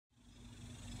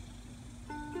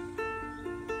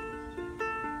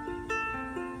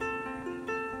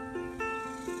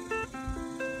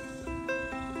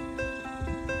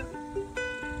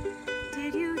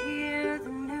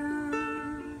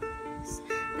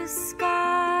The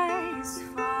sky is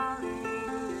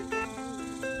falling again.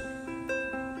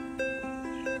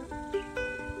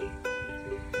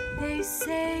 They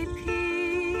say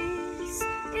peace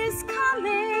is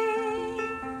coming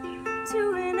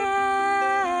to an end.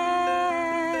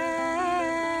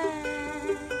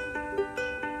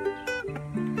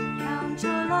 Count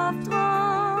your loved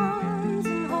ones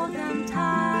and hold them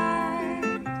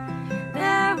tight.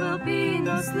 There will be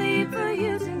no sleep for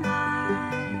you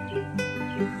tonight.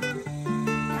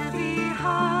 Heavy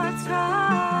hearts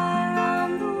cry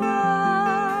around the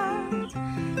world.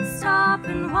 Stop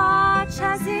and watch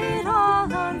as it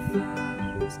all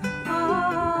unfurls.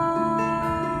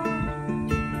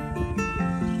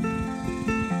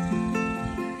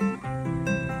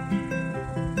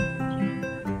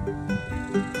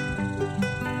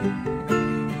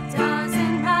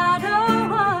 Doesn't matter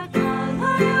what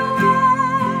color you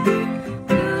wear,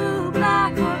 blue,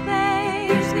 black, or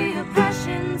beige, the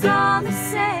oppression's all the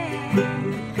same.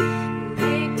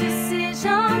 Make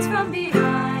decisions from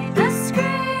behind the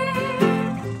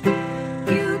screen.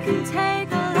 You can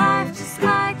take a life just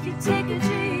like you take a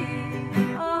dream.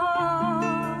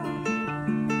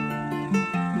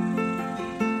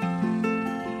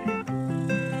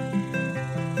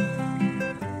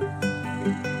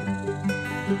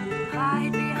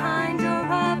 Hide behind your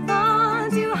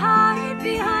weapons, you hide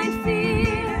behind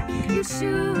fear. You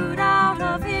shoot out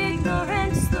of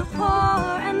ignorance the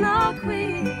poor and the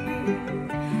queer.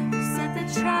 You set the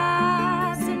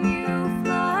traps and you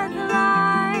flood the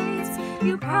lights.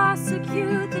 You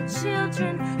prosecute the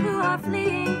children who are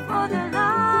fleeing for their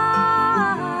lives.